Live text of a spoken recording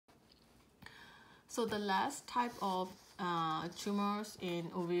So the last type of tumors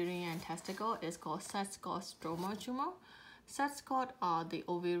in ovarian and testicle is called set-called stroma tumor. Sets are the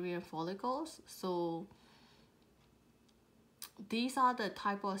ovarian follicles. So these are the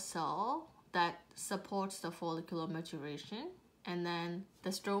type of cell that supports the follicular maturation, and then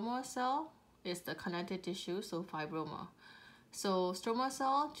the stroma cell is the connective tissue, so fibroma. So stroma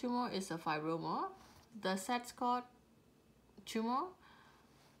cell tumor is a fibroma. The set-called tumor,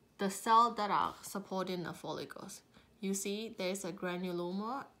 the cell that are supporting the follicles. You see there's a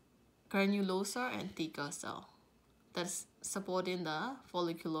granulosa and theca cell that's supporting the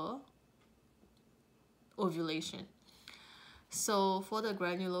follicular ovulation. So for the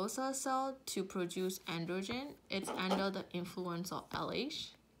granulosa cell to produce androgen, it's under the influence of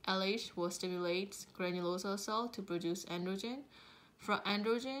LH. LH will stimulate granulosa cell to produce androgen. From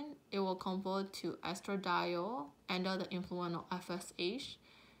androgen, it will convert to estradiol under the influence of FSH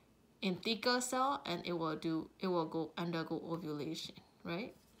in theca cell, and it will undergo ovulation,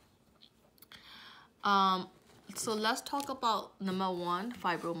 right? So let's talk about number one,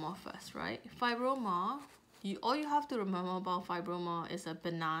 fibroma first, right? Fibroma, all you have to remember about fibroma is a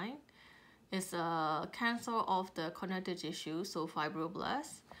benign. It's a cancer of the connective tissue, so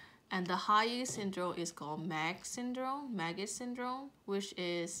fibroblast. And the highest syndrome is called MAG syndrome, which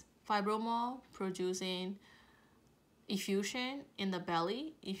is fibroma producing effusion in the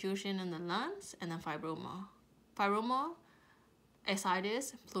belly, effusion in the lungs, and then fibroma. Fibroma,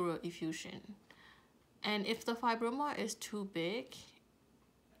 ascites, pleural effusion. And if the fibroma is too big,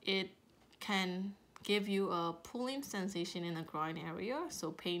 it can give you a pulling sensation in the groin area,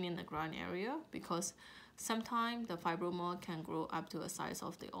 so pain in the groin area, because sometimes the fibroma can grow up to a size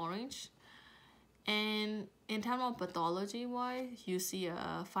of the orange. And in terms of pathology wise, you see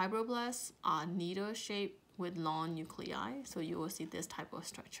a fibroblasts are needle shaped with long nuclei, so you will see this type of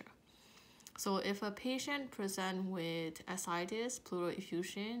structure. So if a patient presents with ascites, pleural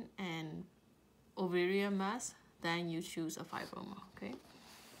effusion, and ovarian mass, then you choose a fibroma, okay?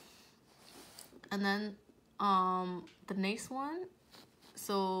 And then the next one,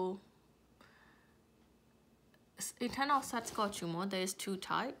 so in terms of set-called tumor, there is two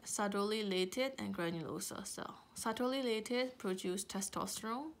types, sertoli-related and granulosa cell. Sertoli-related produce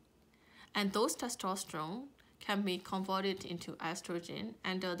testosterone, and those testosterone can be converted into estrogen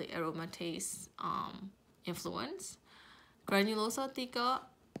under the aromatase influence. Granulosa theca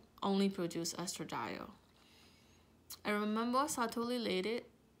only produce estradiol. And remember, sertoli-related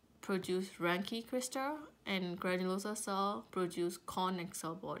produce Ranke crystal, and granulosa cell produce cornex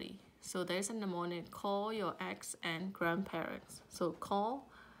cell body. So there's a mnemonic: call your ex and grandparents. So call,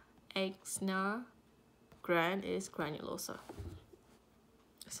 ex, gran is granulosa.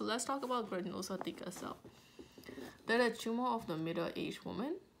 So let's talk about granulosa theca cell. They're a tumor of the middle-aged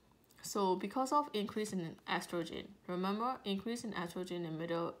woman. So because of increase in estrogen, remember, increase in estrogen in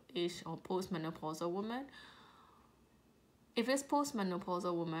middle-aged or postmenopausal woman. If it's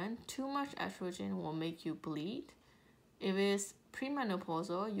postmenopausal woman, too much estrogen will make you bleed. If it's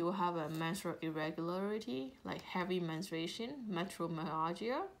premenopausal, you will have a menstrual irregularity, like heavy menstruation,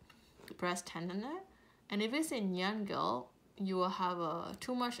 metromyalgia, breast tenderness. And if it's in young girl, you will have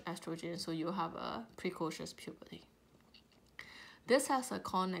too much estrogen, so you will have a precocious puberty. This has a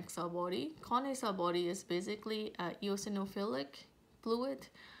cornex cell body. Cornex cell body is basically an eosinophilic fluid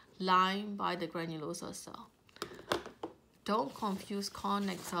lined by the granulosa cell. Don't confuse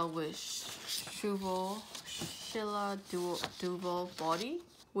cornex cell with Schiller-Duval body,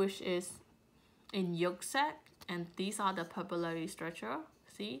 which is in yolk sac, and these are the papillary structure.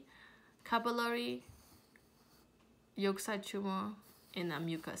 See, capillary yolk sac tumor in a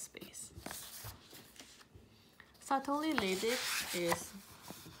mucus space. Sertoli-related is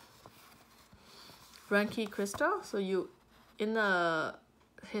Ranke crystal. So in the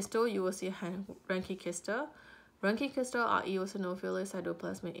histo, you will see Ranke crystal. Ranke crystal are eosinophilic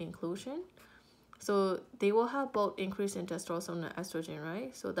cytoplasmic inclusion. So they will have both increase in testosterone and estrogen,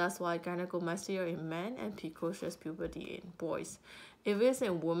 right? So that's why gynecomastia in men and precocious puberty in boys. If it's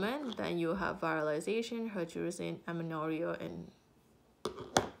in women, then you have viralization, hirsutism, amenorrhea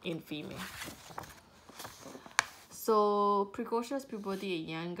in female. So precocious puberty in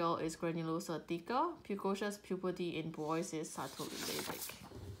young girl is granulosa theca. Precocious puberty in boys is sertoli-related.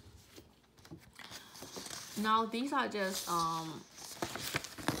 Now these are just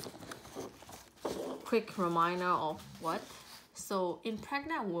quick reminder of what. So in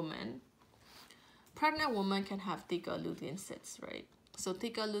pregnant women can have theca lutein cysts, right? So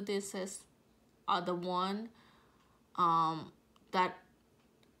theca lutein cysts are the one that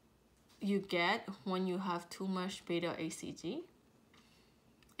you get when you have too much beta HCG.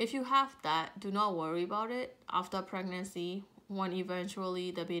 If you have that, do not worry about it. After pregnancy, when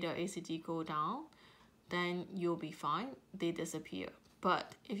eventually the beta ACG go down, then you'll be fine. They disappear.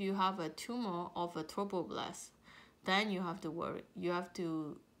 But if you have a tumor of a trophoblast, then you have to worry. You have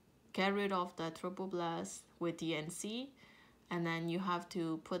to get rid of the trophoblast with DNC, and then you have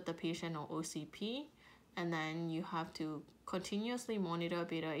to put the patient on OCP, and then you have to continuously monitor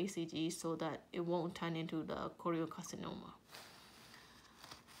beta ACG so that it won't turn into the choriocarcinoma.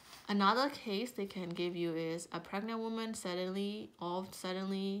 Another case they can give you is a pregnant woman suddenly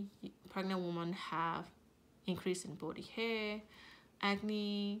pregnant woman have increase in body hair,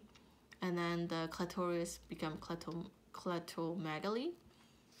 acne, and then the clitoris become clitomegaly.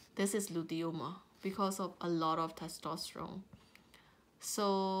 This is luteoma because of a lot of testosterone.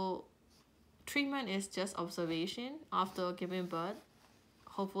 So treatment is just observation after giving birth.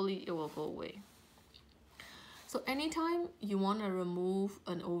 Hopefully it will go away. So anytime you want to remove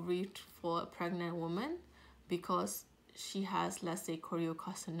an ovary for a pregnant woman because she has, let's say,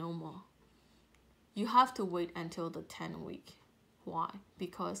 choriocarcinoma, you have to wait until the 10th week. Why?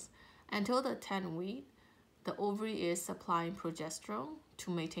 Because until the 10th week, the ovary is supplying progesterone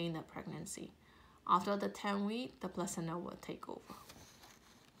to maintain the pregnancy. After the 10th week, the placenta will take over.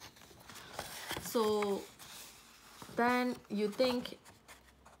 So then you think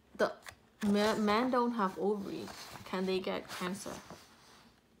the men don't have ovary, can they get cancer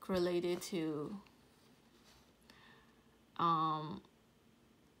related to can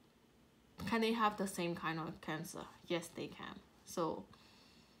they have the same kind of cancer? Yes, they can. So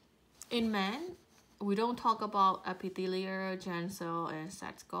in men, we don't talk about epithelial, germ cell, and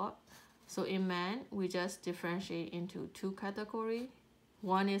Sachs-Gott. So in men, we just differentiate into two categories.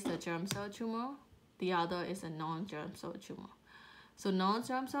 One is a germ cell tumor, the other is a non-germ cell tumor. So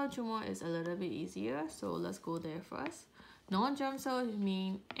non-germ cell tumor is a little bit easier, so let's go there first. Non-germ cell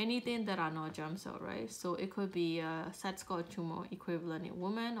mean anything that are not germ cell, right? So it could be a Sachs-Gott tumor equivalent in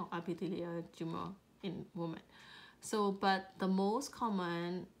women or epithelial tumor in women. So, but the most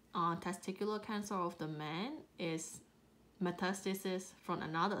common testicular cancer of the man is metastasis from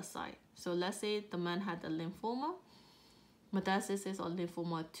another side. So let's say the man had a lymphoma. Metastasis or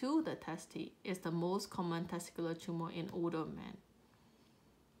lymphoma to the testes is the most common testicular tumor in older men.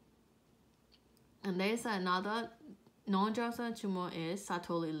 And there's another non-germ cell tumor is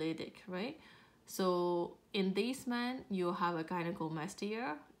cytolytic, right? So in these men, you have a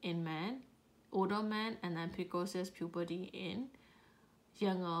gynecomastia in men, older men, and then precocious puberty in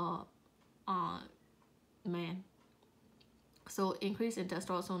younger men. So increase in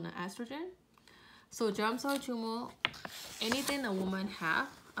testosterone and estrogen. So germ cell tumor, anything a woman have,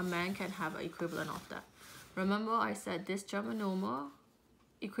 a man can have an equivalent of that. Remember I said this germinoma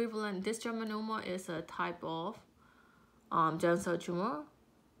equivalent, this germinoma is a type of germ cell tumor.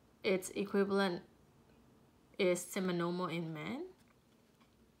 Its equivalent is seminoma in men.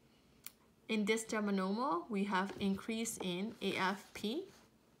 In this germinoma, we have increase in AFP.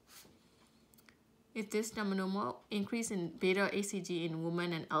 In this germinoma, increase in beta ACG in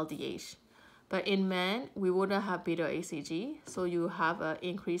women and LDH. But in men, we wouldn't have beta ACG, so you have an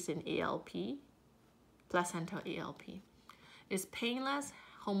increase in ALP, placental ALP. It's painless,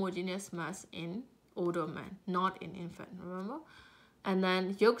 homogeneous mass in older men, not in infant, remember? And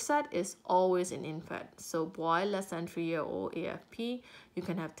then yolk sac is always in infant. So boy less than 3-year-old AFP, you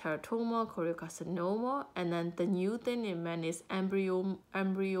can have teratoma, choriocarcinoma, and then the new thing in men is embryonal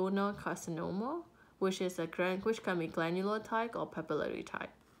carcinoma, which can be granular type or papillary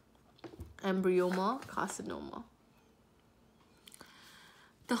type. Embryoma carcinoma.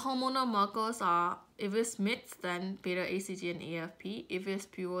 The hormonal markers are, if it's mixed, then beta ACG and AFP. If it's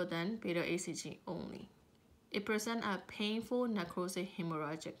pure, then beta ACG only. It presents a painful necrotic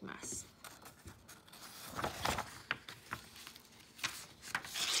hemorrhagic mass.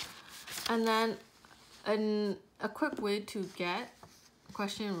 And then a quick way to get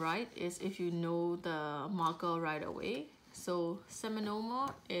question right is if you know the marker right away. So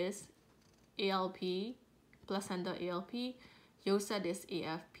seminoma is ALP, placenta ALP, yolk sac is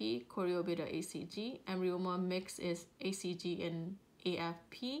AFP, choreo beta ACG, embryoma mix is ACG and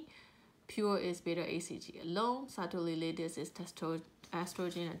AFP, pure is beta ACG alone, cytolytic is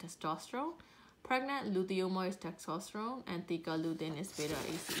estrogen and testosterone, pregnant luteoma is testosterone, and theca lutein is beta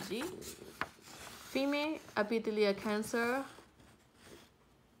ACG. Female epithelial cancer,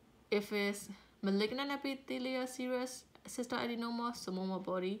 if it's malignant epithelial serous cystoadenoma, psammoma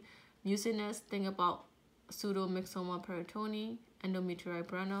body, mucinous, think about pseudomyxoma peritoni, endometrioid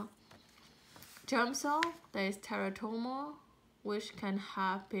Brenner. Germ cell, there is teratoma, which can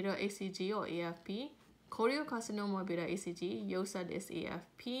have beta ACG or AFP. Choriocarcinoma beta ACG, Yosad is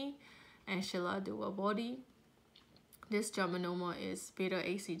AFP, and Sheila dual body. This germinoma is beta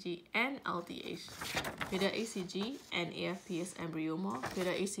ACG and LDH. Beta ACG and AFP is embryoma.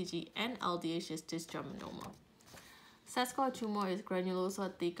 Beta ACG and LDH is dysgerminoma. Sascal tumor is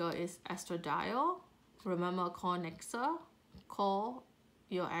granulosa, thicker is estradiol. Remember, call Nexa, call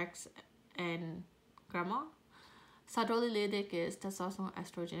your ex and grandma. Cytolytic is testosterone,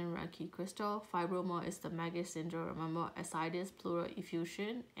 estrogen, Ranke crystal. Fibroma is the Maggie syndrome. Remember, ascites, pleural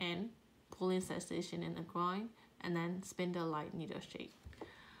effusion, and pulling sensation in the groin, and then spindle-like needle shape.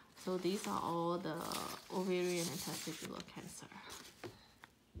 So these are all the ovarian and testicular cancer.